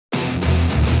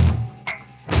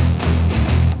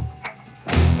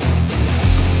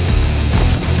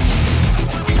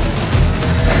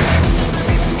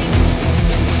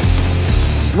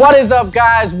What is up,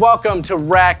 guys? Welcome to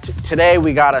Rekt. Today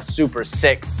we got a super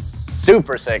sick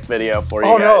video for you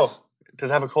guys. Oh no.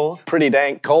 Does it have a cold? Pretty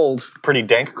dank cold. Pretty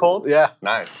dank cold? Yeah.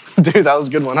 Nice. Dude, that was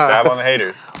a good one, huh? Stab on the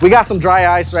haters. We got some dry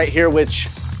ice right here, which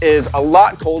is a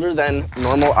lot colder than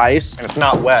normal ice. And it's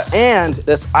not wet. And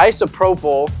this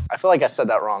isopropyl, I feel like I said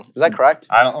that wrong. Is that correct?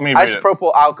 Let me read it.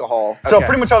 Isopropyl alcohol. So Okay.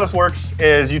 pretty much how this works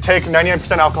is you take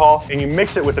 99% alcohol and you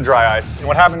mix it with the dry ice. And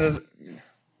what happens is,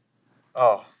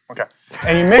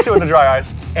 and you mix it with the dry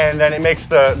ice, and then it makes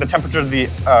the temperature of the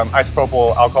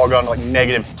isopropyl alcohol go down to like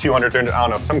negative 200, 300, I don't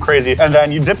know, some crazy. And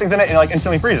then you dip things in it and it like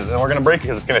instantly freezes. And we're gonna break it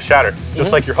because it's gonna shatter.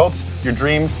 Just like your hopes, your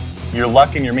dreams, your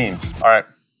luck, and your memes. All right.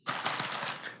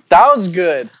 That was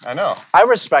good. I know. I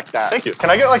respect that. Thank you. Can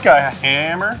I get like a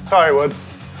hammer? Sorry, Woods.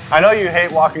 I know you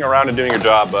hate walking around and doing your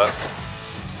job, but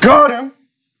got him.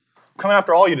 I'm coming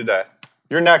after all you today.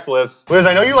 You're next, Liz. Liz,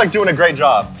 I know you like doing a great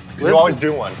job. You always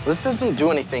do one. This doesn't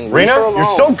do anything. Rena, you're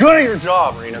so good at your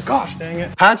job, Rena. Gosh dang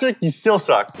it. Patrick, you still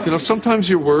suck. You know, sometimes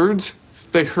your words,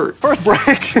 they hurt. First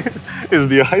break is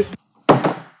the ice.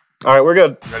 All right, we're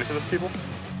good. Ready for this, people?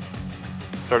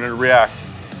 Starting to react.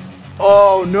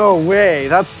 Oh, no way.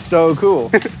 That's so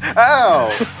cool. Ow.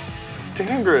 It's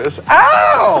dangerous.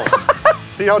 Ow!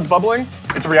 See how it's bubbling?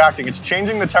 It's reacting. It's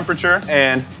changing the temperature,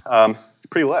 and it's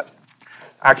pretty lit.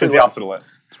 Actually, it's the opposite of lit.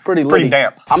 Pretty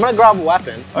damp. I'm gonna grab a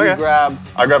weapon. Okay. You grab...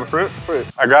 I grab a fruit? Fruit.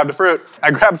 I grabbed a fruit.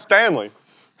 I grabbed Stanley.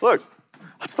 Look,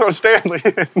 let's throw Stanley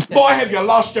in. Boy, have you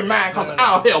lost your mind, because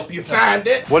I'll help you find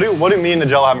it. What do me and the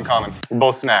Jell-O have in common? We're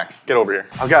both snacks. Get over here.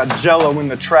 I've got Jell-O in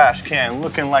the trash can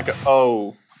looking like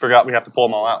forgot we have to pull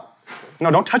them all out.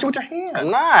 No, don't touch it with your hand. I'm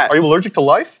not. Are you allergic to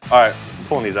life? All right, I'm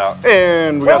pulling these out.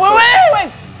 And we got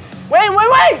Wait!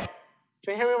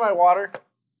 Can you hand me my water?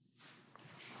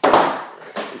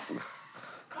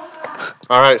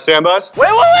 All right, stand bus.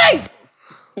 Wait!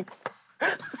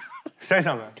 Say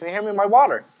something. Can you hand me my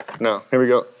water? No, here we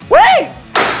go. Wait!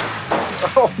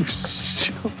 Oh,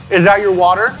 shoot. Is that your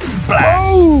water?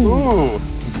 Splash. Ooh.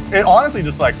 It honestly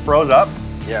just like froze up.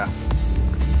 Yeah.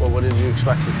 Well, what did you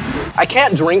expect it to do? I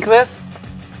can't drink this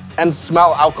and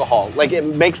smell alcohol. Like, it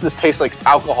makes this taste like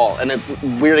alcohol, and it's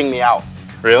weirding me out.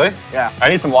 Really? Yeah. I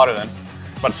need some water then.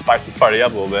 I'm about to spice this party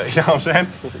up a little bit, you know what I'm saying?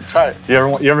 Try it.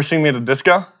 You ever seen me at a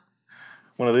disco?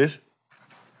 One of these?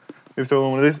 You throw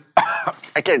one of these?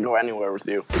 I can't go anywhere with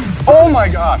you. Oh my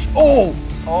gosh.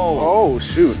 Oh,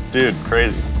 shoot. Dude,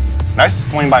 crazy. Nice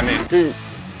swing by me. Dude,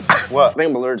 What? I think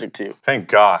I'm allergic to you. Thank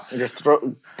God. Your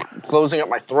throat, closing up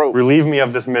my throat. Relieve me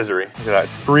of this misery. Look at that,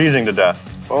 it's freezing to death.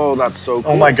 Oh, that's so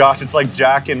cool. Oh my gosh, it's like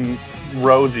Jack and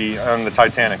Rosie on the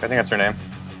Titanic. I think that's her name.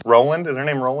 Roland, is her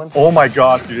name Roland? Oh my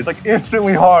gosh, dude, it's like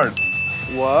instantly hard.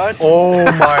 What? Oh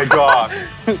my gosh.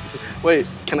 Wait,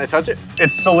 can I touch it?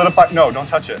 It's solidified. No, don't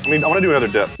touch it. I want to do another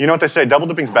dip. You know what they say, double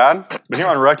dipping's bad? But here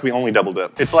on Rekt, we only double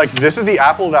dip. It's like, this is the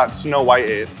apple that Snow White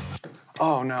ate.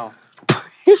 Oh no.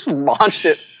 You just launched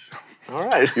it. All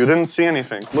right. You didn't see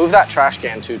anything. Move that trash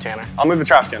can too, Tanner. I'll move the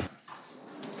trash can.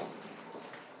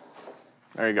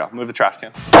 There you go, move the trash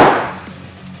can.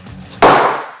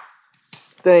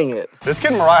 Dang it. This kid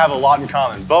and Mariah have a lot in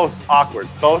common. Both awkward,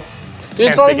 both Dude,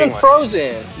 it's can't not speak even English.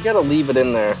 frozen. You gotta leave it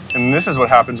in there. And this is what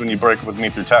happens when you break up with me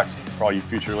through text, for all you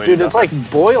future ladies. Dude, it's out there.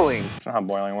 like boiling. That's not how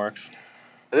boiling works.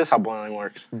 It is how boiling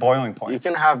works. Boiling point. You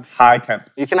can have High temp.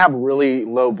 really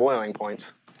low boiling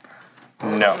points.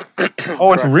 No.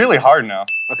 Oh, it's really hard now.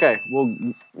 Okay,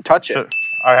 well, touch it.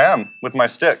 I am, with my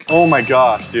stick. Oh my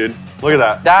gosh, dude. Look at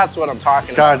that. That's what I'm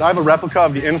talking about. Guys, I have a replica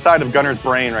of the inside of Gunner's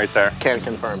brain right there. Can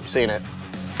confirm. Seen it.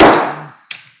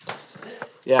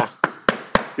 Yeah.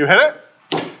 You hit it?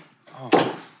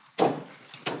 Oh.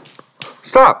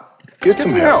 Stop. Get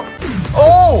some help.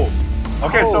 Oh!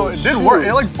 Okay, so it did work.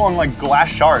 It like formed like glass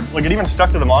shards. Like it even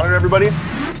stuck to the monitor, everybody.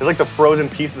 It's like the frozen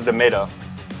piece of the tomato.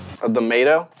 The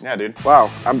tomato? Yeah, dude.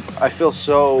 Wow, I feel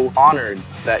so honored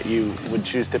that you would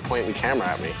choose to point the camera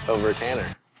at me over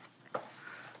Tanner.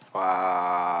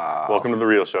 Wow. Welcome to the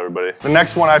real show, everybody. The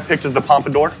next one I picked is the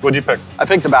Pompadour. What'd you pick? I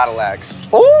picked the battle axe.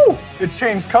 Oh! It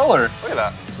changed color. Look at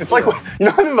that. It's like, you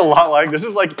know what this is a lot like? This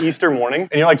is like Easter morning,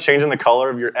 and you're like changing the color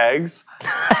of your eggs.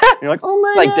 You're like, oh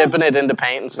my Like dipping it into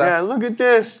paint and stuff? Yeah, look at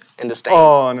this. Into stain.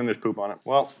 Oh, and then there's poop on it.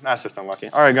 Well, that's just unlucky.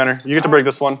 All right, Gunner, you get to break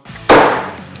this one.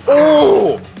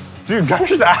 Oh! Dude,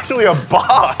 Gunner's actually a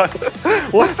boss.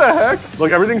 What the heck?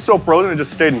 Look, everything's so frozen, it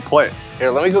just stayed in place.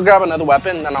 Here, let me go grab another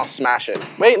weapon, and then I'll smash it.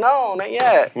 Wait, no, not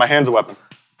yet. My hand's a weapon.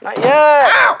 Not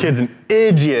yet. Ow! Kid's an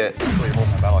idiot. Wait, hold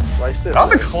my battle axe. Sliced it. That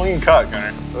was a clean cut,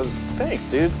 Gunner. Thanks,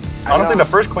 dude. Honestly, the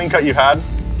first clean cut you had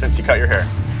since you cut your hair.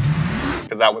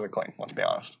 Because that wasn't clean, let's be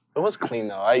honest. It was clean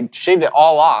though. I shaved it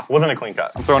all off. It wasn't a clean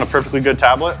cut. I'm throwing a perfectly good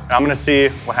tablet. And I'm gonna see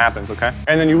what happens, okay?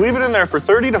 And then you leave it in there for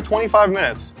 30 to 25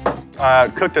 minutes,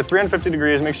 cooked at 350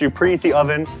 degrees. Make sure you preheat the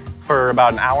oven for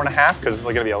about an hour and a half because it's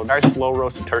gonna be a nice slow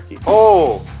roasted turkey.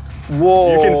 Oh,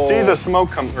 whoa! You can see the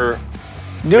smoke come. Dude,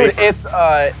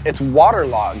 vapor. it's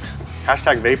waterlogged.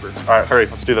 Hashtag vapor. All right, hurry.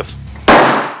 Let's do this.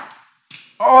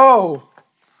 Oh!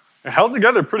 It held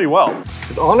together pretty well.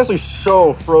 It's honestly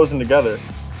so frozen together.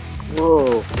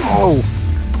 Whoa. Oh.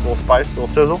 Little spice, little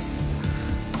sizzle.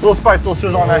 Little spice, little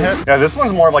sizzle on that hit. Yeah, this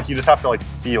one's more of like you just have to like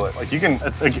feel it. Like you can,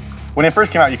 it's like, when it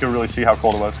first came out, you could really see how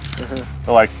cold it was.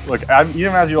 But like, look,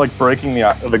 even as you're like breaking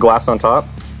the glass on top,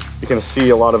 you can see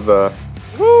a lot of the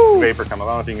vapor come up.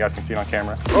 I don't know if you guys can see it on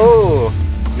camera. Oh.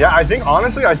 Yeah,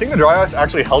 honestly, I think the dry ice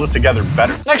actually held it together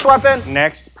better. Next weapon.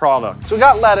 Next product. So we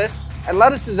got lettuce, and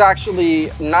lettuce is actually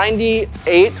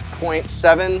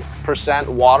 98.7%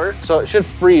 water, so it should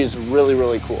freeze really,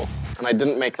 really cool. And I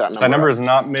didn't make that number. That number is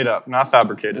not made up, not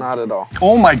fabricated. Not at all.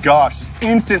 Oh my gosh, it's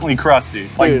instantly crusty.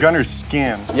 Like Dude. Gunner's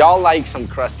skin. Y'all like some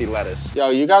crusty lettuce. Yo,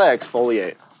 you gotta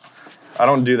exfoliate. I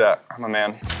don't do that, I'm a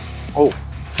man. Oh,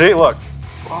 see, look.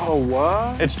 Oh,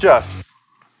 what? It's just.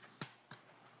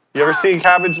 You ever seen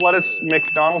cabbage, lettuce,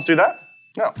 McDonald's do that?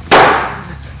 No.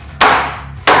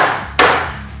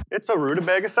 It's a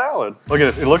rutabaga salad. Look at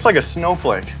this, it looks like a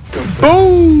snowflake.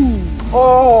 Boom!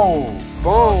 Oh!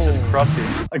 Boom! It's just crusty.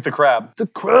 Like the crab. The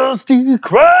crusty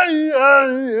crab.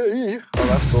 Oh,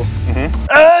 that's cool. Look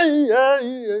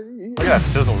at that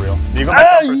sizzle reel. Do you go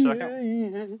back down for a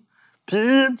second?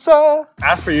 Pizza.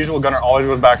 As per usual, Gunner always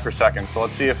goes back for seconds, so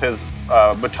let's see if his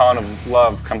baton of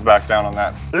love comes back down on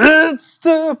that. It's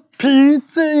the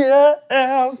pizza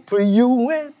yeah, for you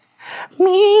and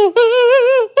me.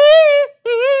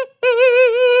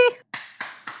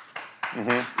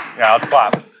 Yeah, let's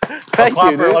clap.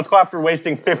 Let's clap for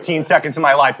wasting 15 seconds of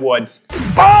my life, Woods.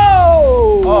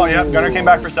 Oh! Oh, yeah, Gunner came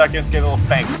back for seconds, gave it a little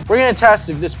spank. We're gonna test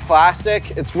if this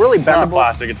plastic, it's really It's bendable. not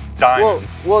plastic, it's diamond.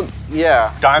 Well,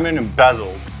 yeah. Diamond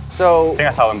embezzled. So I think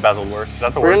that's how embezzled works. Is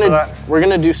that the word for that? We're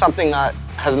gonna do something that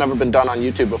has never been done on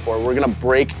YouTube before. We're gonna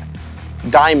break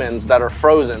diamonds that are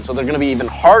frozen, so they're gonna be even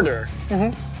harder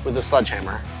with a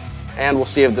sledgehammer. And we'll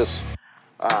see if this,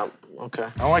 okay.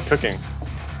 I don't like cooking.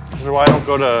 This is why I don't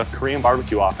go to Korean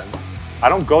barbecue often. I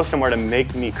don't go somewhere to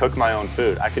make me cook my own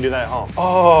food. I could do that at home.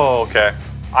 Oh, okay.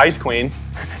 Ice queen.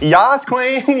 Yas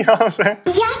queen, you know what I'm saying?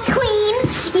 Yes, queen.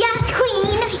 Yes,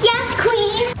 queen. Yes,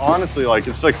 queen. Honestly, like,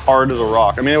 it's like hard as a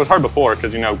rock. I mean, it was hard before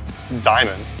because, you know,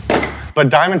 diamonds. But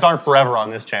diamonds aren't forever on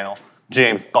this channel.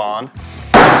 James Bond.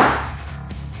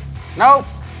 Nope.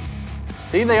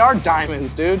 See, they are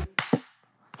diamonds, dude.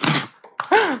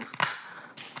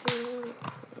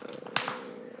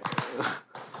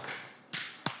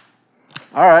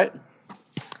 All right.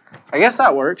 I guess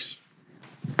that works.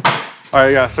 All right,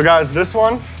 yeah, so guys, this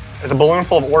one is a balloon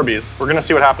full of Orbeez. We're gonna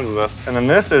see what happens with this. And then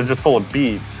this is just full of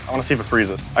beads. I wanna see if it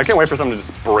freezes. I can't wait for something to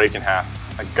just break in half,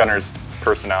 like Gunner's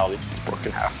personality. It's broken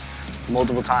in half.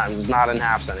 Multiple times. It's not in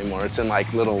halves anymore. It's in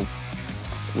like little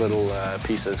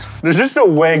pieces. There's just no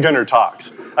way Gunner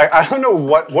talks. I don't know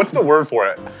what's the word for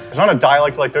it. It's not a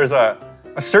dialect, like there's a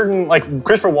certain, like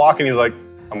Christopher Walken, he's like,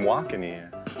 I'm walking here.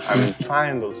 I'm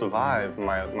trying to survive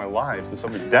my life. It's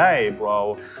every day,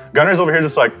 bro. Gunner's over here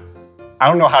just like, I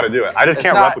don't know how to do it. I just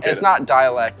can't replicate it. It's not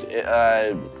dialect.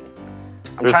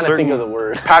 I'm trying to think of the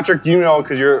word. Patrick, you know,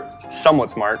 because you're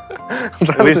somewhat smart.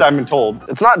 At least I've been told.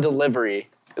 It's not delivery.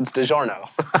 It's DiGiorno.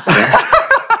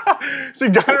 See,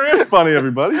 Gunner is funny,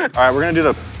 everybody. All right, we're gonna do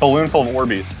the balloon full of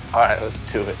Orbeez. All right, let's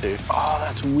do it, dude. Oh,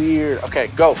 that's weird. Okay,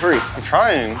 go, hurry. I'm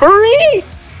trying. Hurry!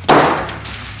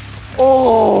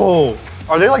 Oh,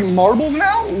 are they like marbles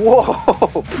now?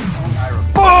 Whoa!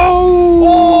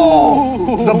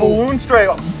 Oh! The balloon straight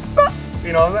up.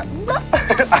 You know that?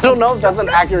 I don't know if that's an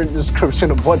accurate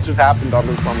description of what just happened on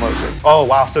the slow motion. Oh,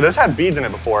 wow, so this had beads in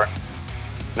it before.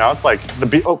 Now it's like the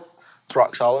bead, oh. It's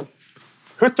rock solid.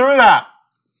 Who threw that?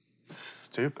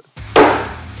 Stupid.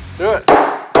 Do it.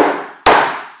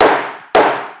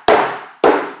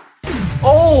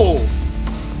 Oh!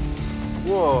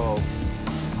 Whoa.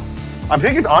 I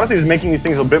think it's honestly just making these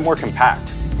things a bit more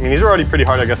compact. I mean, these are already pretty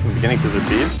hard, I guess, in the beginning because they're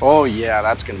beads. Oh yeah,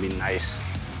 that's gonna be nice.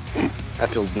 That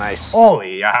feels nice. Oh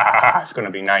yeah, it's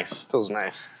gonna be nice. Feels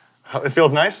nice. It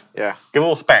feels nice? Yeah. Give it a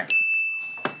little spank.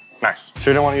 Nice.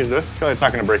 Sure you don't want to use this? I feel like it's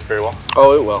not gonna break very well.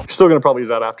 Oh, it will. You're still gonna probably use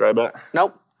that after, I bet.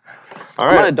 Nope. All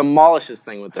I'm right. gonna demolish this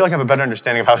thing with I feel like this. I have a better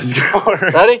understanding of how this is going.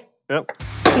 Ready? Yep.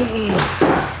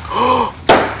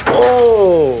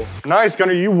 Oh! Nice,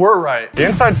 Gunner, you were right. The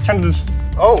insides tend to just,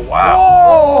 oh, wow.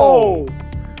 Whoa!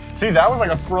 See, that was like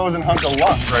a frozen hunk of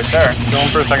luck right there. Going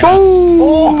for a second.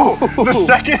 Oh, the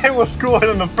second hit was cooler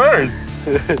than the first.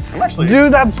 I'm actually...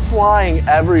 Dude, that's flying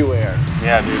everywhere.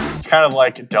 Yeah, dude. It's kind of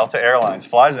like Delta Airlines.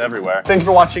 Flies everywhere. Thank you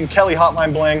for watching Kelly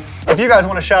Hotline Bling. If you guys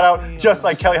want to shout out just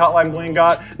like Kelly Hotline Bling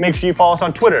got, make sure you follow us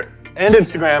on Twitter and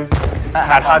Instagram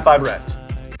at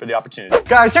High5Rekt for the opportunity.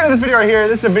 Guys, check out this video right here.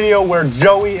 This is a video where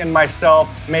Joey and myself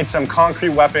made some concrete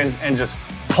weapons and just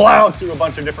plowed through a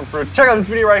bunch of different fruits. Check out this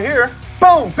video right here.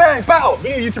 Boom, bang, pow.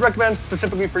 Video YouTube recommends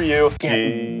specifically for you.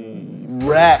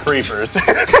 Rekt. Creepers.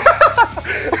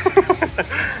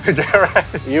 Get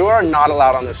wrecked. You are not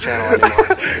allowed on this channel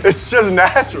anymore. It's just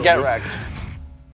natural. Get wrecked.